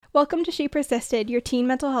Welcome to She Persisted, your teen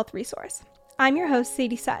mental health resource. I'm your host,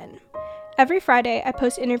 Sadie Sutton. Every Friday, I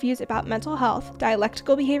post interviews about mental health,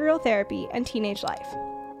 dialectical behavioral therapy, and teenage life.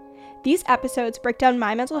 These episodes break down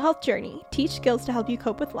my mental health journey, teach skills to help you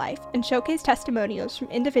cope with life, and showcase testimonials from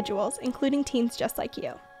individuals, including teens just like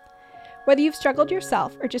you. Whether you've struggled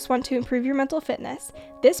yourself or just want to improve your mental fitness,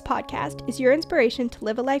 this podcast is your inspiration to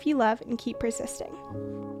live a life you love and keep persisting.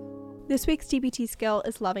 This week's TBT skill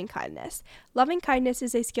is loving kindness. Loving kindness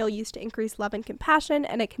is a skill used to increase love and compassion,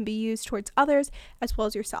 and it can be used towards others as well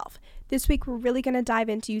as yourself. This week, we're really going to dive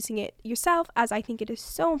into using it yourself, as I think it is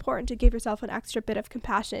so important to give yourself an extra bit of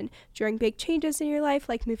compassion during big changes in your life,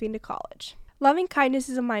 like moving to college. Loving kindness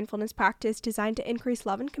is a mindfulness practice designed to increase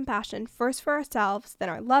love and compassion, first for ourselves, then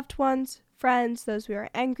our loved ones, friends, those we are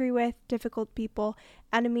angry with, difficult people,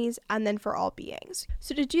 enemies, and then for all beings.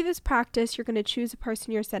 So to do this practice, you're going to choose a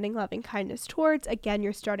person you're sending loving kindness towards. Again,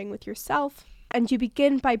 you're starting with yourself, and you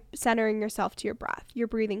begin by centering yourself to your breath. You're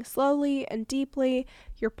breathing slowly and deeply,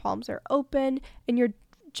 your palms are open, and you're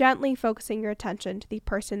gently focusing your attention to the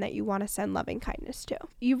person that you want to send loving kindness to.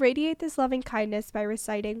 You radiate this loving kindness by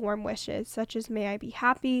reciting warm wishes such as, may I be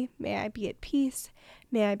happy, may I be at peace,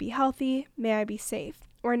 may I be healthy, may I be safe,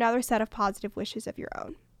 or another set of positive wishes of your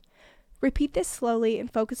own. Repeat this slowly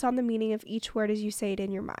and focus on the meaning of each word as you say it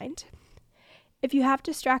in your mind. If you have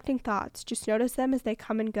distracting thoughts, just notice them as they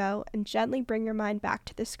come and go and gently bring your mind back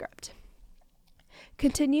to the script.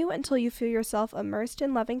 Continue until you feel yourself immersed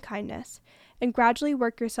in loving kindness and gradually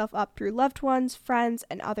work yourself up through loved ones, friends,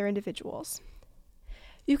 and other individuals.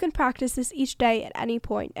 You can practice this each day at any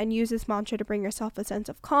point and use this mantra to bring yourself a sense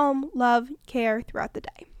of calm, love, care throughout the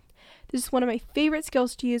day. This is one of my favorite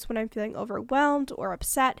skills to use when I'm feeling overwhelmed or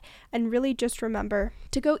upset, and really just remember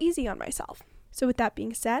to go easy on myself. So with that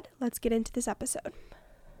being said, let's get into this episode.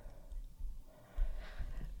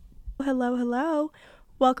 Hello.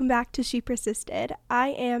 Welcome back to She Persisted. I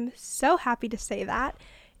am so happy to say that.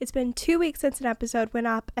 It's been 2 weeks since an episode went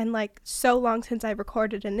up, and so long since I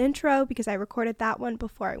recorded an intro, because I recorded that one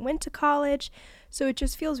before I went to college. So it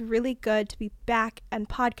just feels really good to be back and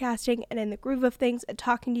podcasting and in the groove of things and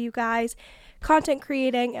talking to you guys, content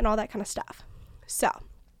creating, and all that kind of stuff. So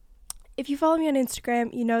if you follow me on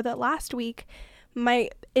Instagram, you know that last week my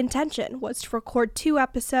intention was to record 2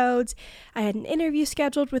 episodes. I had an interview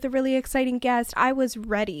scheduled with a really exciting guest. I was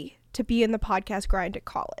ready to be in the podcast grind at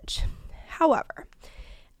college. However,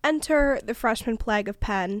 enter the freshman plague of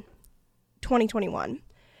Penn 2021.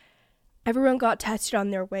 Everyone got tested on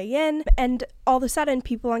their way in, and all of a sudden,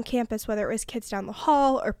 people on campus, whether it was kids down the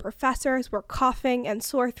hall or professors, were coughing and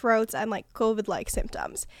sore throats and COVID-like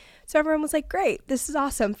symptoms. So everyone was like, great, this is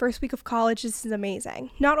awesome. First week of college, this is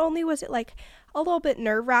amazing. Not only was it a little bit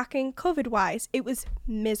nerve-wracking COVID-wise, it was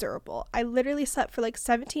miserable. I literally slept for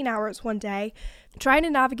 17 hours one day, trying to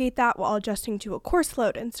navigate that while adjusting to a course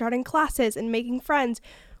load and starting classes and making friends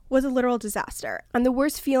was a literal disaster. And the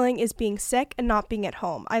worst feeling is being sick and not being at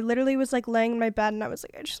home. I literally was laying in my bed and I was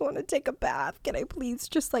I just want to take a bath. Can I please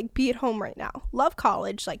just be at home right now? Love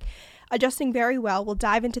college, adjusting very well. We'll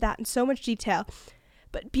dive into that in so much detail.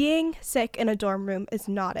 But being sick in a dorm room is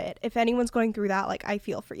not it. If anyone's going through that, I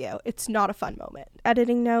feel for you. It's not a fun moment.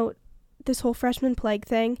 Editing note, this whole freshman plague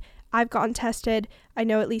thing, I've gotten tested. I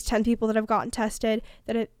know at least 10 people that have gotten tested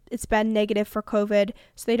that it's been negative for COVID.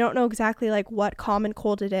 So they don't know exactly what common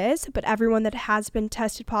cold it is, but everyone that has been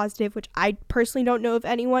tested positive, which I personally don't know of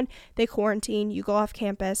anyone, they quarantine, you go off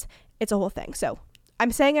campus. It's a whole thing. So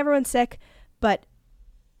I'm saying everyone's sick, but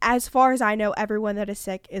as far as I know, everyone that is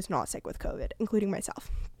sick is not sick with COVID, including myself.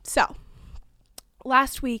 So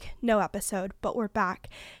last week, no episode, but we're back.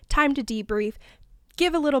 Time to debrief,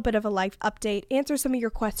 give a little bit of a life update, answer some of your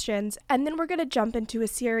questions, and then we're going to jump into a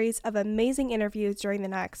series of amazing interviews during the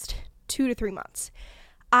next 2 to 3 months.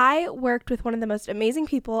 I worked with one of the most amazing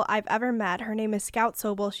people I've ever met. Her name is Scout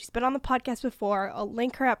Sobel. She's been on the podcast before. I'll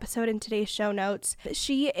link her episode in today's show notes.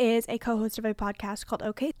 She is a co-host of a podcast called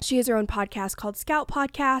OK. She has her own podcast called Scout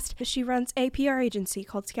Podcast. She runs a PR agency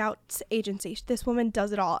called Scout's Agency. This woman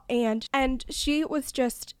does it all. And she was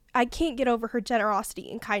just, I can't get over her generosity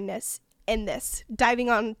and kindness in this. Diving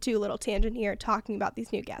on to a little tangent here, talking about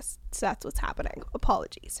these new guests. So that's what's happening.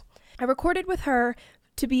 Apologies. I recorded with her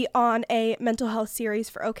to be on a mental health series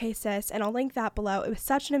for OK Sis, and I'll link that below. It was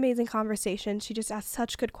such an amazing conversation. She just asked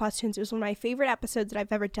such good questions. It was one of my favorite episodes that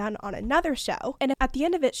I've ever done on another show. And at the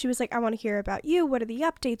end of it, she was like, I want to hear about you. What are the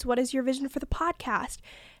updates? What is your vision for the podcast?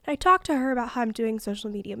 And I talked to her about how I'm doing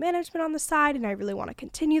social media management on the side, and I really want to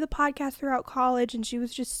continue the podcast throughout college. And she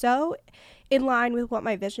was just so in line with what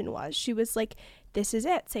my vision was. She was like, this is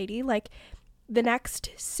it, Sadie. the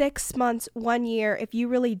next 6 months, 1 year, if you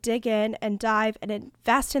really dig in and dive and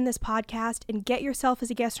invest in this podcast and get yourself as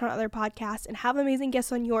a guest on other podcasts and have amazing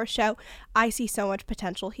guests on your show, I see so much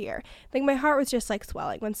potential here. Like, my heart was just like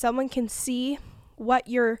swelling when someone can see what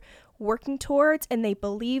you're working towards and they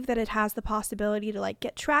believe that it has the possibility to like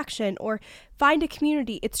get traction or find a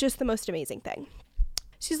community. It's just the most amazing thing.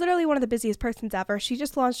 She's literally one of the busiest persons ever. She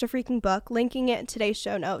just launched a freaking book, linking it in today's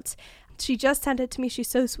show notes. She just sent it to me. She's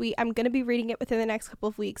so sweet. I'm going to be reading it within the next couple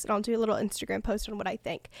of weeks, and I'll do a little Instagram post on what I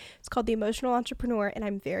think. It's called The Emotional Entrepreneur, and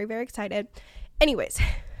I'm very, very excited. Anyways,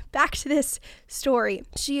 back to this story.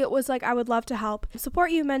 She was like, I would love to help,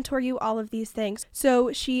 support you, mentor you, all of these things.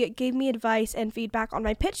 So she gave me advice and feedback on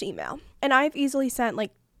my pitch email. And I've easily sent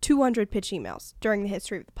like 200 pitch emails during the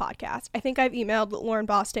history of the podcast. I think I've emailed Lauren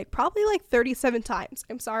Bostic probably like 37 times.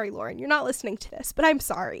 I'm sorry, Lauren, you're not listening to this, but I'm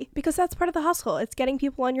sorry, because that's part of the hustle. It's getting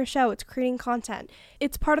people on your show. It's creating content.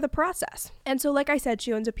 It's part of the process. And so, like I said,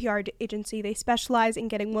 she owns a PR agency. They specialize in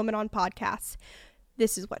getting women on podcasts.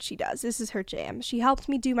 This is what she does. This is her jam. She helped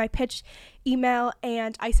me do my pitch email,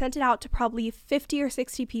 and I sent it out to probably 50 or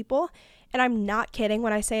 60 people. And I'm not kidding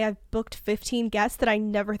when I say I've booked 15 guests that I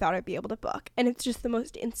never thought I'd be able to book. And it's just the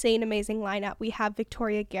most insane, amazing lineup. We have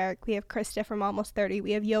Victoria Garrick. We have Krista from Almost 30.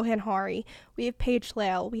 We have Johan Hari. We have Paige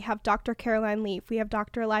Lale. We have Dr. Caroline Leaf. We have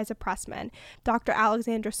Dr. Eliza Pressman. Dr.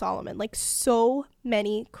 Alexandra Solomon. Like, so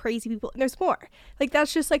many crazy people. And there's more. Like,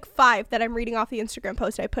 that's just like 5 that I'm reading off the Instagram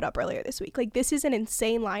post I put up earlier this week. Like, this is an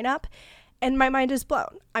insane lineup. And my mind is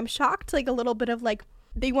blown. I'm shocked. Like, a little bit of like,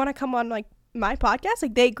 they want to come on like my podcast,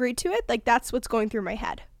 like they agreed to it. Like, that's what's going through my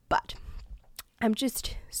head, but I'm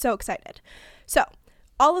just so excited. So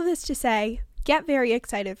all of this to say, get very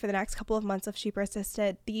excited for the next couple of months of She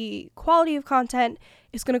Persisted. The quality of content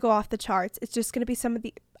is going to go off the charts. It's just going to be some of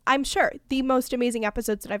the, I'm sure, the most amazing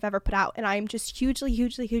episodes that I've ever put out, and I'm just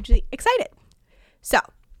hugely excited. So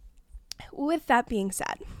with that being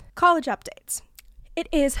said, college updates. It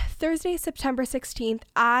is Thursday, September 16th.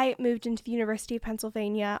 I moved into the University of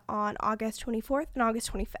Pennsylvania on August 24th and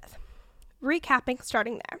August 25th. Recapping,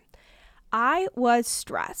 starting there. I was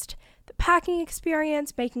stressed. The packing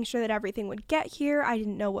experience, making sure that everything would get here. I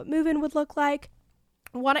didn't know what move-in would look like.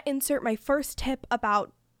 I want to insert my first tip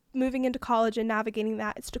about moving into college and navigating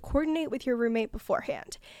that is to coordinate with your roommate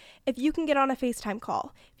beforehand. If you can get on a FaceTime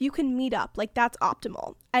call, if you can meet up, like, that's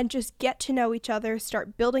optimal, and just get to know each other,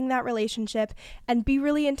 start building that relationship, and be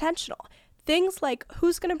really intentional. Things like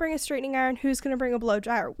who's going to bring a straightening iron, who's going to bring a blow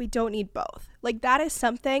dryer. We don't need both. Like, that is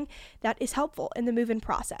something that is helpful in the move-in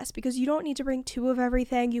process because you don't need to bring 2 of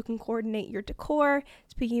everything. You can coordinate your decor.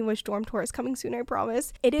 Speaking of which, dorm tour is coming soon, I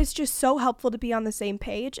promise. It is just so helpful to be on the same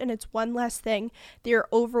page, and it's one less thing that you're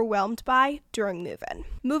overwhelmed by during move-in.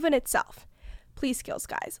 Move-in itself. Please skills,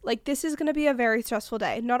 guys. Like, this is going to be a very stressful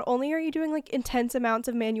day. Not only are you doing like intense amounts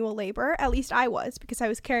of manual labor, at least I was, because I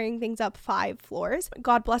was carrying things up 5 floors.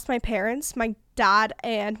 God bless my parents. My dad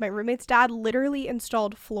and my roommate's dad literally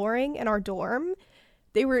installed flooring in our dorm.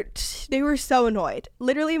 They were so annoyed.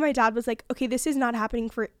 Literally, my dad was like, okay, this is not happening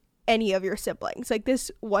for any of your siblings. Like, this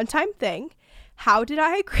one-time thing. How did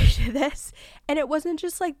I agree to this? And it wasn't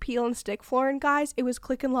just like peel and stick flooring, guys. It was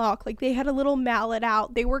click and lock. Like, they had a little mallet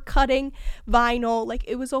out. They were cutting vinyl. Like,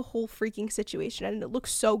 it was a whole freaking situation, and it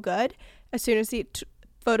looks so good. As soon as the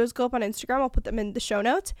photos go up on Instagram, I'll put them in the show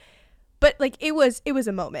notes. But like, it was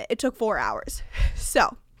a moment. It took 4 hours.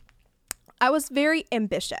 So I was very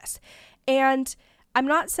ambitious, and I'm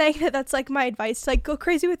not saying that that's like my advice to like go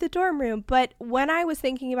crazy with the dorm room, but when I was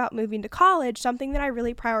thinking about moving to college, something that I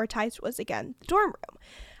really prioritized was, again, the dorm room.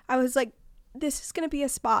 I was like, this is going to be a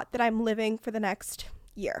spot that I'm living for the next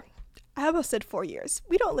year. I almost said 4 years.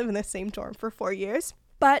 We don't live in the same dorm for 4 years,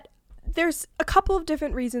 but there's a couple of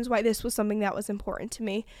different reasons why this was something that was important to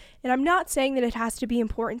me. And I'm not saying that it has to be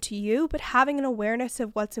important to you, but having an awareness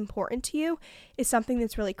of what's important to you is something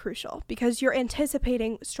that's really crucial because you're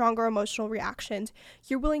anticipating stronger emotional reactions.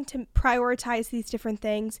 You're willing to prioritize these different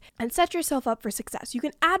things and set yourself up for success. You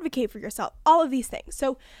can advocate for yourself, all of these things.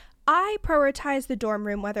 So I prioritized the dorm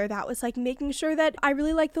room, whether that was like making sure that I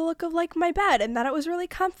really liked the look of like my bed and that it was really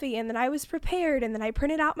comfy and that I was prepared and that I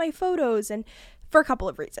printed out my photos, and for a couple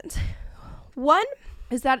of reasons. One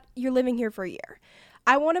is that you're living here for a year.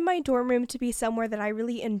 I wanted my dorm room to be somewhere that I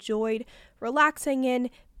really enjoyed relaxing in,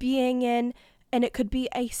 being in, and it could be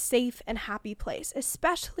a safe and happy place,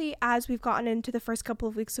 especially as we've gotten into the first couple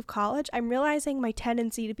of weeks of college. I'm realizing my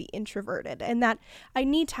tendency to be introverted and that I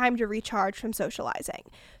need time to recharge from socializing.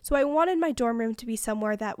 So I wanted my dorm room to be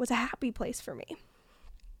somewhere that was a happy place for me.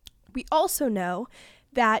 We also know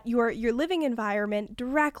that your living environment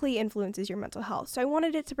directly influences your mental health. So I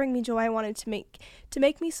wanted it to bring me joy. I wanted to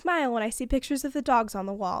make me smile when I see pictures of the dogs on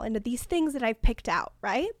the wall and these things that I've picked out,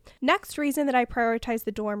 right? Next reason that I prioritized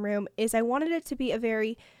the dorm room is I wanted it to be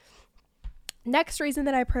Next reason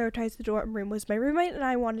that I prioritized the dorm room was my roommate and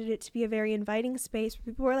I wanted it to be a very inviting space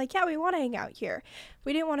where people were like, yeah, we want to hang out here.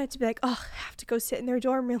 We didn't want it to be like, oh, I have to go sit in their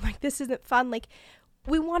dorm room. Like, this isn't fun. Like,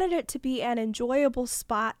 we wanted it to be an enjoyable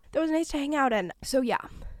spot that was nice to hang out in. So yeah,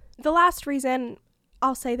 the last reason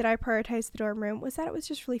I'll say that I prioritized the dorm room was that it was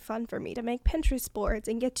just really fun for me to make Pinterest boards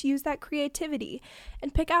and get to use that creativity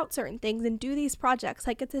and pick out certain things and do these projects.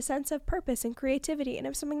 Like, it's a sense of purpose and creativity, and it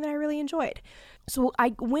was something that I really enjoyed. So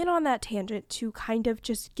I went on that tangent to kind of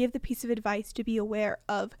just give the piece of advice to be aware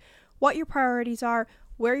of what your priorities are,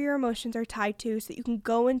 where your emotions are tied to, so that you can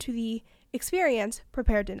go into the experience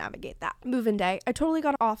prepared to navigate that. Move-in day. I totally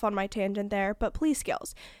got off on my tangent there, but police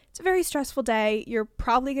skills. It's a very stressful day. You're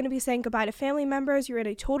probably going to be saying goodbye to family members. You're in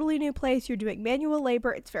a totally new place. You're doing manual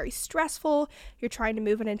labor. It's very stressful. You're trying to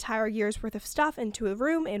move an entire year's worth of stuff into a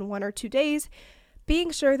room in 1 or 2 days.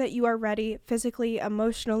 Being sure that you are ready physically,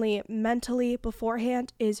 emotionally, mentally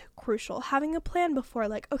beforehand is crucial. Having a plan before,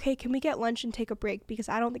 like, okay, can we get lunch and take a break because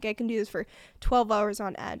I don't think I can do this for 12 hours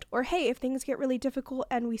on end? Or, hey, if things get really difficult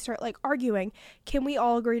and we start like arguing, can we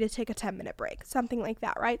all agree to take a 10-minute break? Something like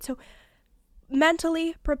that, right? So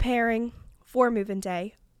mentally preparing for move-in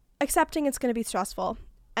day, accepting it's going to be stressful,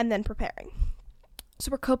 and then preparing.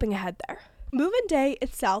 So we're coping ahead there. Move-in day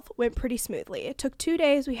itself went pretty smoothly. It took 2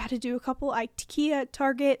 days. We had to do a couple IKEA,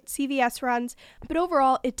 Target, CVS runs, but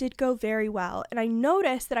overall it did go very well. And I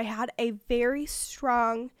noticed that I had a very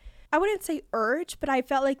strong, I wouldn't say urge, but I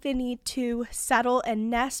felt like the need to settle and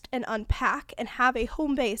nest and unpack and have a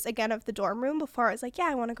home base again of the dorm room before I was like, yeah,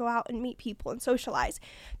 I want to go out and meet people and socialize.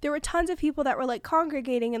 There were tons of people that were like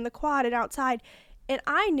congregating in the quad and outside. And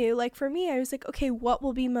I knew, like, for me, I was like, okay, what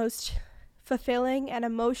will be most fulfilling and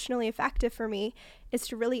emotionally effective for me is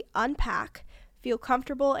to really unpack, feel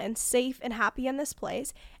comfortable and safe and happy in this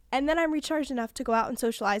place, and then I'm recharged enough to go out and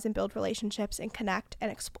socialize and build relationships and connect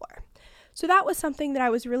and explore. So that was something that I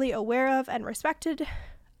was really aware of and respected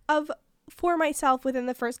of for myself within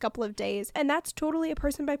the first couple of days, and that's totally a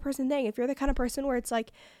person by person thing. If you're the kind of person where it's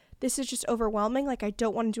like, this is just overwhelming, like I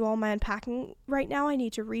don't want to do all my unpacking right now, I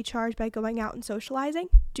need to recharge by going out and socializing,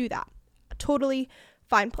 do that. A totally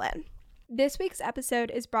fine plan. This week's episode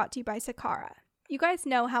is brought to you by Sakara. You guys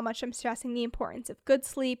know how much I'm stressing the importance of good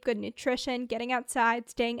sleep, good nutrition, getting outside,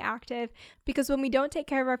 staying active, because when we don't take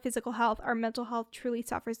care of our physical health, our mental health truly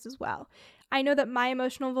suffers as well. I know that my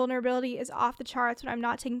emotional vulnerability is off the charts when I'm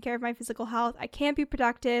not taking care of my physical health. I can't be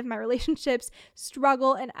productive, my relationships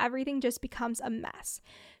struggle, and everything just becomes a mess.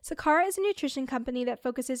 Sakara is a nutrition company that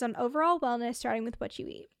focuses on overall wellness, starting with what you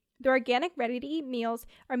eat. Their organic, ready-to-eat meals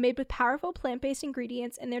are made with powerful plant-based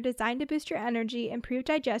ingredients, and they're designed to boost your energy, improve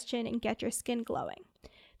digestion, and get your skin glowing.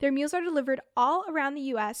 Their meals are delivered all around the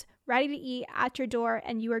U.S., ready to eat at your door,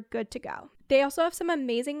 and you are good to go. They also have some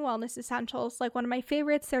amazing wellness essentials, like one of my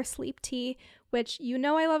favorites, their sleep tea, which you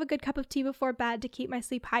know I love a good cup of tea before bed to keep my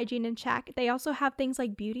sleep hygiene in check. They also have things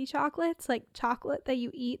like beauty chocolates, like chocolate that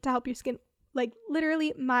you eat to help your skin, like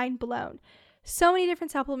literally mind blown. So many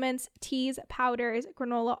different supplements, teas, powders,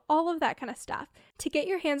 granola, all of that kind of stuff. To get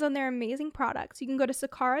your hands on their amazing products, you can go to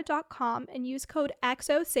sakara.com and use code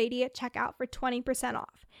XOSADIE at checkout for 20%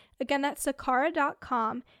 off. Again, that's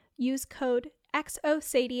sakara.com. Use code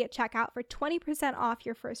XOSADIE at checkout for 20% off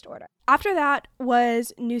your first order. After that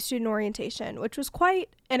was new student orientation, which was quite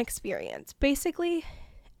an experience. Basically,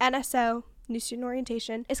 NSO, new student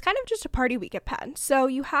orientation, is kind of just a party week at Penn. So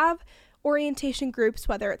you have orientation groups,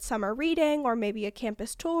 whether it's summer reading or maybe a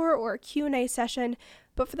campus tour or a Q&A session,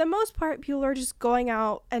 but for the most part, people are just going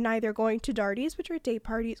out and either going to darties, which are day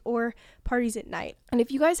parties, or parties at night. And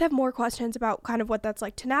if you guys have more questions about kind of what that's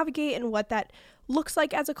like to navigate and what that looks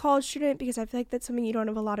like as a college student, because I feel like that's something you don't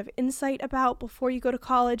have a lot of insight about before you go to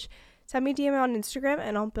college, send me a DM on Instagram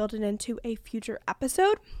and I'll build it into a future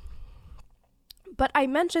episode. But I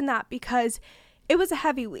mention that because it was a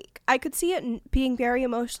heavy week. I could see it being very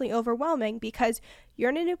emotionally overwhelming because you're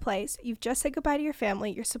in a new place, you've just said goodbye to your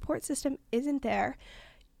family, your support system isn't there,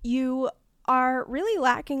 you are really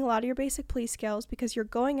lacking a lot of your basic police skills because you're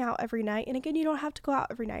going out every night. And again, you don't have to go out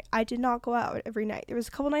every night. I did not go out every night. There was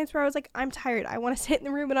a couple nights where I was like, I'm tired. I want to sit in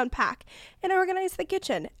the room and unpack. And I organized the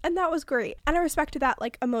kitchen. And that was great. And I respected that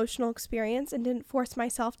like emotional experience and didn't force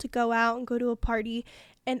myself to go out and go to a party.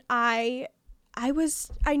 And I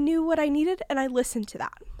knew what I needed and I listened to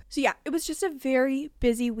that. So yeah, it was just a very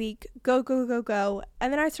busy week. Go.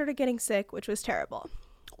 And then I started getting sick, which was terrible.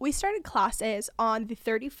 we started classes on the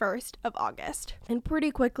 31st of August, and pretty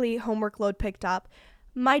quickly homework load picked up.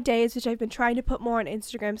 My days, which I've been trying to put more on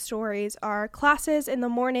Instagram stories, are classes in the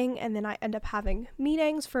morning, and then I end up having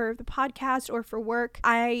meetings for the podcast or for work.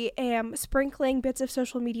 I am sprinkling bits of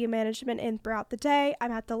social media management in throughout the day.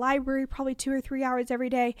 I'm at the library probably 2 or 3 hours every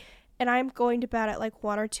day, and I'm going to bed at like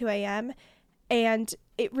 1 or 2 a.m., and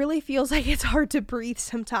it really feels like it's hard to breathe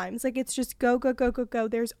sometimes. Like, it's just go, go, go, go, go.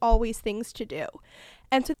 There's always things to do.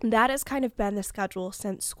 And so that has kind of been the schedule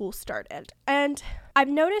since school started. And I've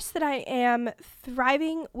noticed that I am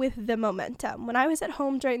thriving with the momentum. When I was at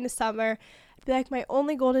home during the summer, I'd be like, my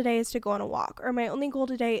only goal today is to go on a walk, or my only goal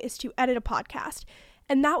today is to edit a podcast.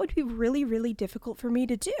 And that would be really, really difficult for me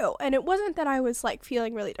to do. And it wasn't that I was like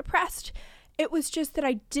feeling really depressed. It was just that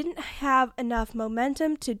I didn't have enough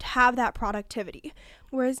momentum to have that productivity.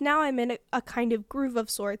 Whereas now I'm in a kind of groove of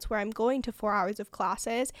sorts where I'm going to 4 hours of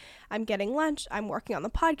classes, I'm getting lunch, I'm working on the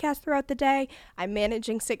podcast throughout the day, I'm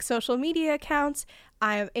managing 6 social media accounts,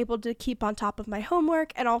 I'm able to keep on top of my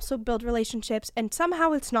homework and also build relationships, and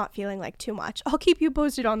somehow it's not feeling like too much. I'll keep you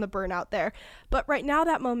posted on the burnout there. But right now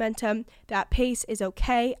that momentum, that pace is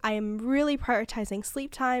okay. I am really prioritizing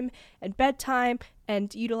sleep time and bedtime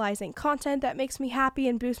and utilizing content that makes me happy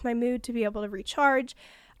and boosts my mood to be able to recharge.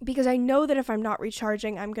 Because I know that if I'm not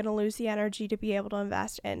recharging, I'm going to lose the energy to be able to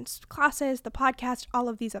invest in classes, the podcast, all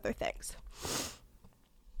of these other things.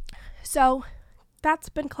 So that's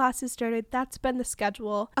been classes started. That's been the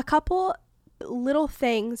schedule. A couple little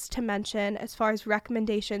things to mention as far as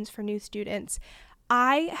recommendations for new students.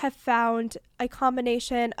 I have found a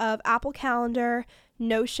combination of Apple Calendar,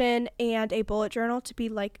 Notion, and a bullet journal to be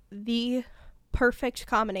like the perfect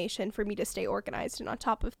combination for me to stay organized and on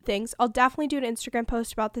top of things. I'll definitely do an Instagram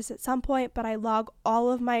post about this at some point, but I log all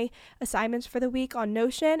of my assignments for the week on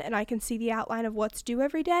Notion, and I can see the outline of what's due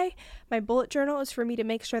every day. My bullet journal is for me to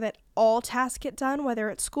make sure that all tasks get done, whether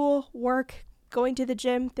it's school, work, going to the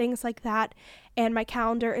gym, things like that. And my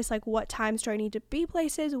calendar is like, what times do I need to be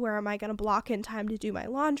places? Where am I going to block in time to do my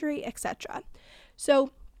laundry, etc.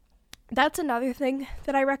 So that's another thing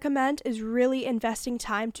that I recommend, is really investing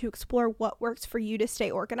time to explore what works for you to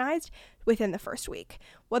stay organized within the first week.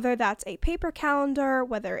 Whether that's a paper calendar,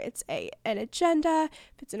 whether it's an agenda,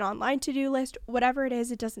 if it's an online to-do list, whatever it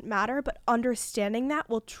is, it doesn't matter, but understanding that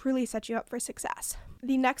will truly set you up for success.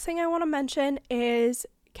 The next thing I want to mention is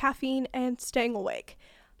caffeine and staying awake.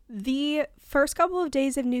 The first couple of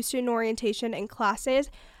days of new student orientation and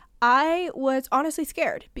classes, I was honestly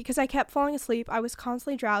scared because I kept falling asleep. I was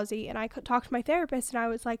constantly drowsy, and I could talk to my therapist, and I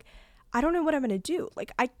was like, I don't know what I'm going to do.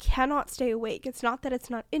 Like, I cannot stay awake. It's not that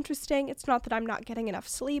it's not interesting. It's not that I'm not getting enough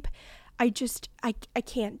sleep. I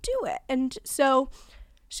can't do it. And so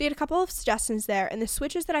she had a couple of suggestions there, and the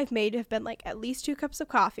switches that I've made have been like at least 2 cups of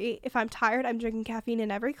coffee. If I'm tired, I'm drinking caffeine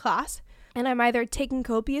in every class, and I'm either taking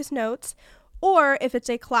copious notes, or if it's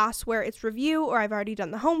a class where it's review or I've already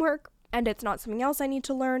done the homework and it's not something else I need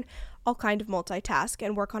to learn, I'll kind of multitask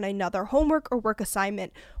and work on another homework or work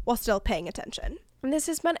assignment while still paying attention. And this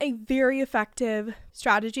has been a very effective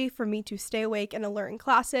strategy for me to stay awake and alert in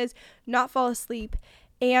classes, not fall asleep,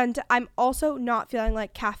 and I'm also not feeling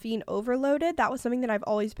like caffeine overloaded. That was something that I've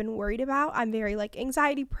always been worried about. I'm very like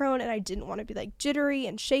anxiety prone, and I didn't want to be like jittery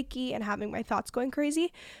and shaky and having my thoughts going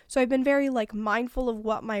crazy. So I've been very like mindful of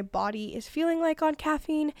what my body is feeling like on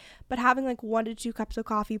caffeine, but having like 1 to 2 cups of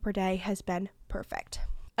coffee per day has been perfect.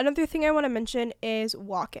 Another thing I want to mention is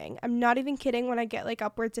walking. I'm not even kidding when I get like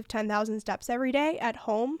upwards of 10,000 steps every day at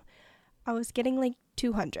home. I was getting like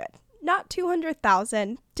 200. Not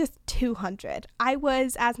 200,000, just 200. I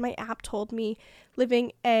was, as my app told me,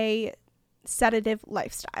 living a sedative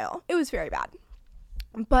lifestyle. It was very bad.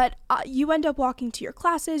 But you end up walking to your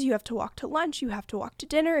classes, you have to walk to lunch, you have to walk to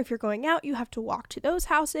dinner. If you're going out, you have to walk to those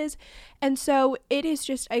houses. And so it is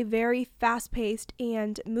just a very fast-paced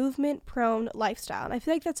and movement-prone lifestyle. And I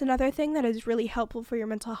feel like that's another thing that is really helpful for your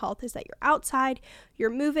mental health, is that you're outside, you're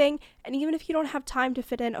moving, and even if you don't have time to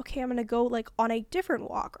fit in, okay, I'm going to go like on a different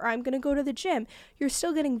walk, or I'm going to go to the gym, you're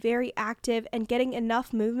still getting very active and getting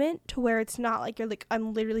enough movement to where it's not like you're like,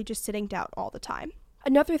 I'm literally just sitting down all the time.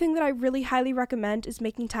 Another thing that I really highly recommend is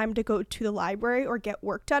making time to go to the library or get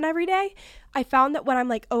work done every day. I found that when I'm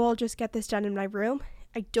like, oh, I'll just get this done in my room,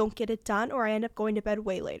 I don't get it done, or I end up going to bed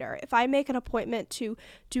way later. If I make an appointment to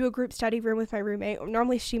do a group study room with my roommate, or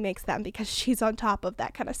normally she makes them because she's on top of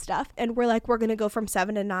that kind of stuff, and we're going to go from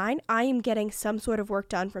 7 to 9, I am getting some sort of work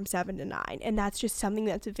done from 7 to 9, and that's just something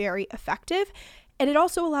that's very effective. And it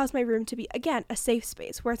also allows my room to be, again, a safe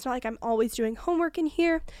space where it's not like I'm always doing homework in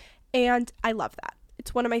here, and I love that.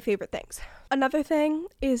 It's one of my favorite things. Another thing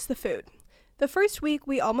is the food. The first week,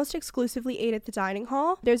 we almost exclusively ate at the dining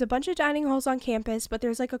hall. There's a bunch of dining halls on campus, but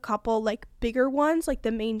there's like a couple like bigger ones, like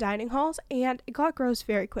the main dining halls, and it got gross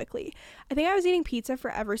very quickly. I think I was eating pizza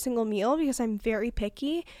for every single meal because I'm very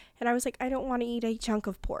picky, and I was like, I don't want to eat a chunk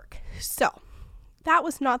of pork. So that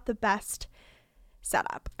was not the best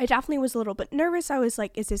setup. I definitely was a little bit nervous. I was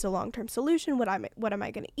like, is this a long-term solution? What am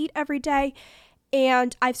I going to eat every day?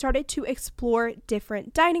 And I've started to explore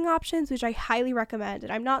different dining options, which I highly recommend.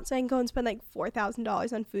 And I'm not saying go and spend like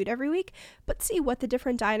 $4,000 on food every week, but see what the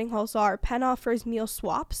different dining halls are. Penn offers meal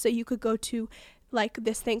swaps, so you could go to like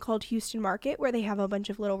this thing called Houston Market where they have a bunch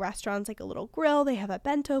of little restaurants, like a little grill, they have a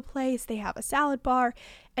bento place, they have a salad bar,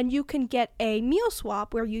 and you can get a meal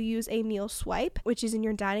swap where you use a meal swipe, which is in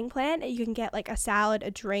your dining plan, and you can get like a salad,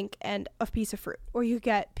 a drink, and a piece of fruit, or you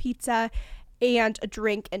get pizza and a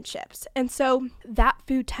drink and chips. And so that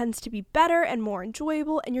food tends to be better and more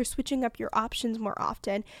enjoyable, and you're switching up your options more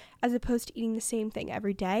often as opposed to eating the same thing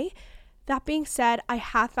every day. That being said, I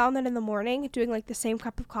have found that in the morning, doing like the same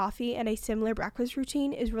cup of coffee and a similar breakfast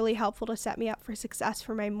routine is really helpful to set me up for success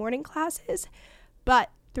for my morning classes.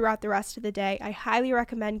 But throughout the rest of the day, I highly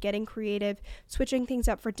recommend getting creative, switching things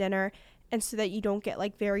up for dinner, and so that you don't get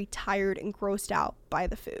like very tired and grossed out by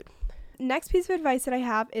the food. Next piece of advice that I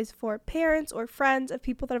have is for parents or friends of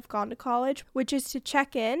people that have gone to college, which is to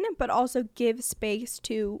check in, but also give space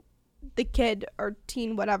to the kid or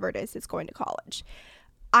teen, whatever it is that's going to college.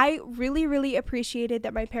 I really, really appreciated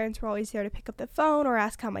that my parents were always there to pick up the phone or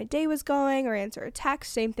ask how my day was going or answer a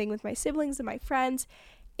text. Same thing with my siblings and my friends.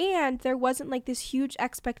 And there wasn't like this huge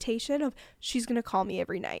expectation of she's going to call me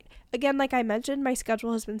every night. Again, like I mentioned, my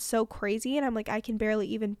schedule has been so crazy and I'm like, I can barely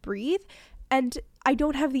even breathe. And I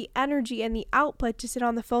don't have the energy and the output to sit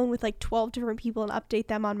on the phone with like 12 different people and update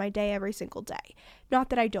them on my day every single day. Not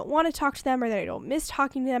that I don't want to talk to them or that I don't miss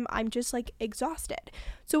talking to them. I'm just like exhausted.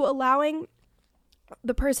 So allowing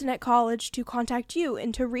the person at college to contact you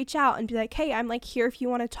and to reach out and be like, hey, I'm like here if you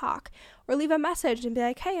want to talk, or leave a message and be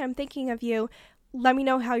like, hey, I'm thinking of you. Let me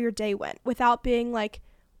know how your day went, without being like,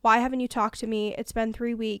 why haven't you talked to me? It's been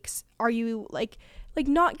 3 weeks. Are you like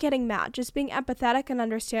not getting mad, just being empathetic and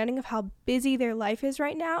understanding of how busy their life is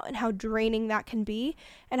right now and how draining that can be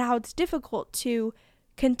and how it's difficult to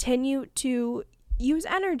continue to use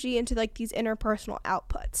energy into like these interpersonal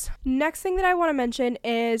outputs. Next thing that I want to mention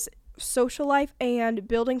is social life and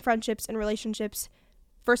building friendships and relationships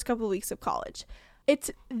first couple of weeks of college.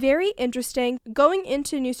 It's very interesting. Going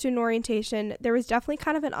into new student orientation, there was definitely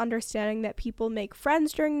kind of an understanding that people make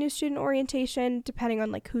friends during new student orientation, depending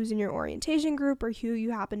on like who's in your orientation group or who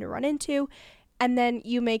you happen to run into. And then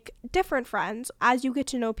you make different friends as you get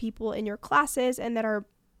to know people in your classes and that are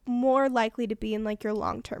more likely to be in like your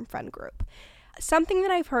long-term friend group. Something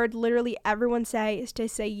that I've heard literally everyone say is to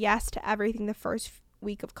say yes to everything the first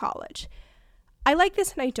week of college. I like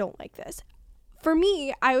this and I don't like this. For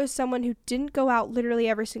me, I was someone who didn't go out literally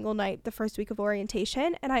every single night the first week of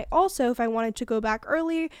orientation, and I also, if I wanted to go back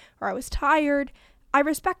early or I was tired, I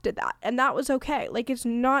respected that, and that was okay. Like, it's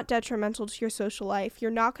not detrimental to your social life. You're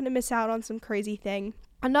not going to miss out on some crazy thing.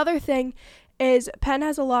 Another thing is Penn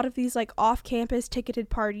has a lot of these like off-campus ticketed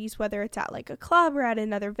parties, whether it's at like a club or at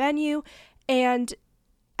another venue, and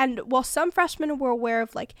while some freshmen were aware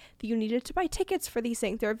of like that you needed to buy tickets for these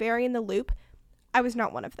things, they're very in the loop. I was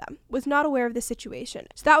not one of them, was not aware of the situation.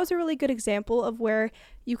 So that was a really good example of where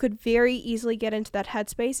you could very easily get into that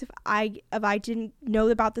headspace. If I didn't know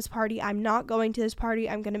about this party, I'm not going to this party,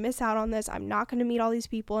 I'm going to miss out on this, I'm not going to meet all these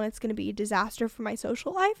people, and it's going to be a disaster for my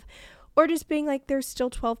social life. Or just being like, there's still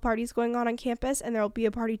 12 parties going on campus, and there'll be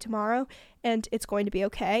a party tomorrow, and it's going to be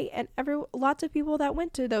okay. And lots of people that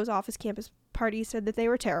went to those office campus parties said that they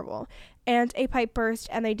were terrible, and a pipe burst,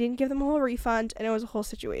 and they didn't give them a whole refund, and it was a whole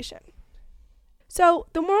situation. So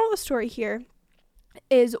the moral of the story here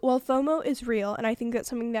is, while FOMO is real, and I think that's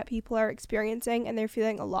something that people are experiencing, and they're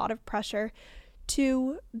feeling a lot of pressure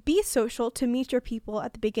to be social, to meet your people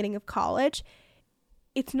at the beginning of college,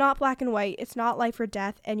 it's not black and white, it's not life or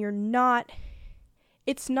death, and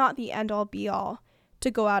it's not the end all be all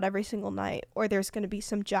to go out every single night, or there's going to be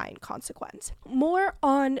some giant consequence. More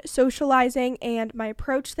on socializing and my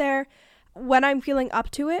approach there. When I'm feeling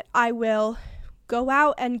up to it, I will go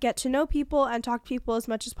out and get to know people and talk to people as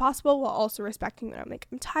much as possible, while also respecting that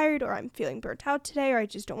I'm tired, or I'm feeling burnt out today, or I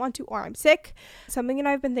just don't want to, or I'm sick. Something that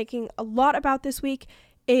I've been thinking a lot about this week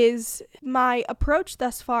is my approach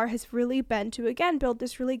thus far has really been to, again, build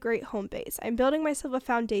this really great home base. I'm building myself a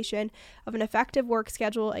foundation of an effective work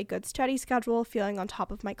schedule, a good study schedule, feeling on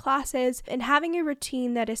top of my classes, and having a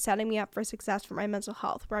routine that is setting me up for success for my mental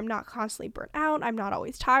health, where I'm not constantly burnt out, I'm not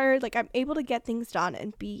always tired, like I'm able to get things done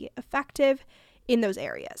and be effective in those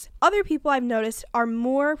areas. Other people I've noticed are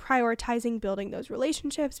more prioritizing building those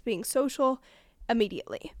relationships, being social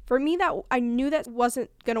immediately. For me, that I knew that wasn't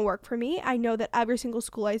going to work for me. I know that every single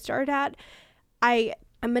school I started at,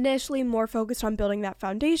 I'm initially more focused on building that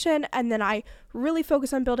foundation, and then I really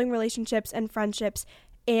focus on building relationships and friendships,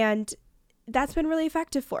 and that's been really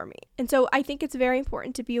effective for me. And so I think it's very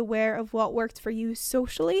important to be aware of what works for you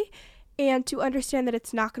socially and to understand that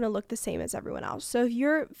it's not going to look the same as everyone else. So if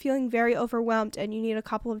you're feeling very overwhelmed and you need a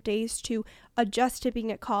couple of days to adjust to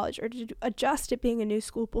being at college or to adjust to being a new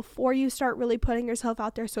school before you start really putting yourself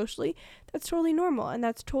out there socially, that's totally normal and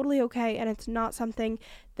that's totally okay, and it's not something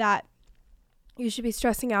that you should be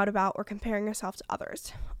stressing out about or comparing yourself to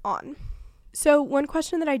others on. So one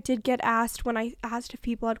question that I did get asked when I asked if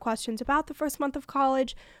people had questions about the first month of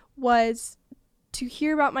college was to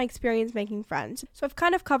hear about my experience making friends. So I've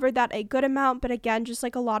kind of covered that a good amount, but again, just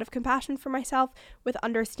like a lot of compassion for myself with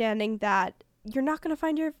understanding that you're not going to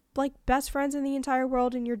find your best friends in the entire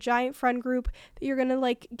world in your giant friend group that you're going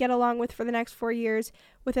to get along with for the next 4 years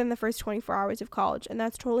within the first 24 hours of college. And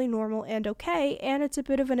that's totally normal and okay. And it's a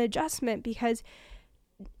bit of an adjustment because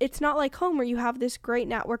it's not like home where you have this great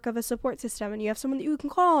network of a support system and you have someone that you can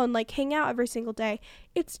call and hang out every single day.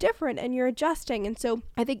 It's different and you're adjusting. And so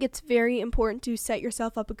I think it's very important to set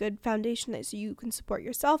yourself up a good foundation so you can support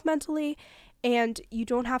yourself mentally, and you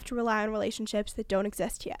don't have to rely on relationships that don't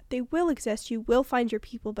exist yet. They will exist. You will find your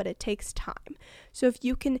people, but it takes time. So if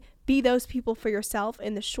you can be those people for yourself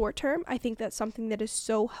in the short term, I think that's something that is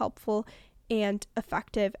so helpful and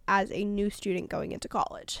effective as a new student going into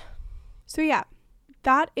college. So yeah,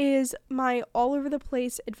 that is my all over the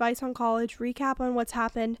place advice on college, recap on what's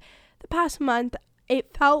happened the past month.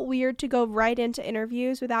 It felt weird to go right into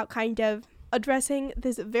interviews without kind of addressing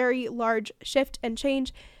this very large shift and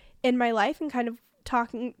change in my life and kind of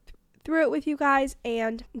talking through it with you guys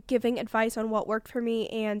and giving advice on what worked for me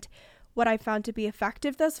and what I found to be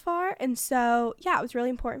effective thus far. And so, yeah, it was really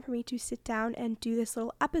important for me to sit down and do this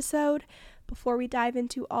little episode before we dive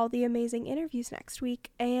into all the amazing interviews next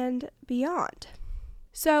week and beyond.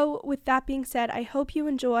 So with that being said, I hope you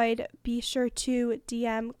enjoyed. Be sure to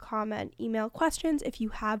DM, comment, email questions if you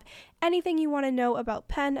have anything you want to know about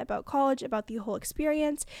Penn, about college, about the whole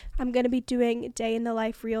experience. I'm going to be doing day in the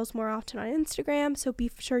life reels more often on Instagram, so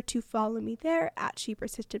be sure to follow me there at She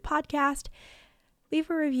Persisted Podcast. Leave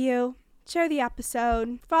a review, share the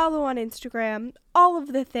episode, follow on Instagram, all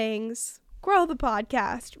of the things. Grow the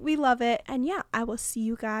podcast. We love it. And yeah, I will see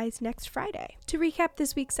you guys next Friday. To recap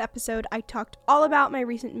this week's episode, I talked all about my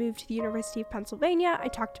recent move to the University of Pennsylvania. I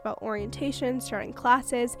talked about orientation, starting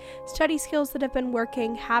classes, study skills that have been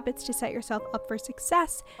working, habits to set yourself up for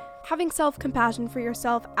success, having self-compassion for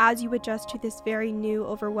yourself as you adjust to this very new,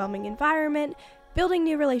 overwhelming environment, building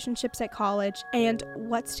new relationships at college, and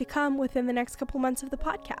what's to come within the next couple months of the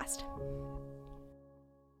podcast.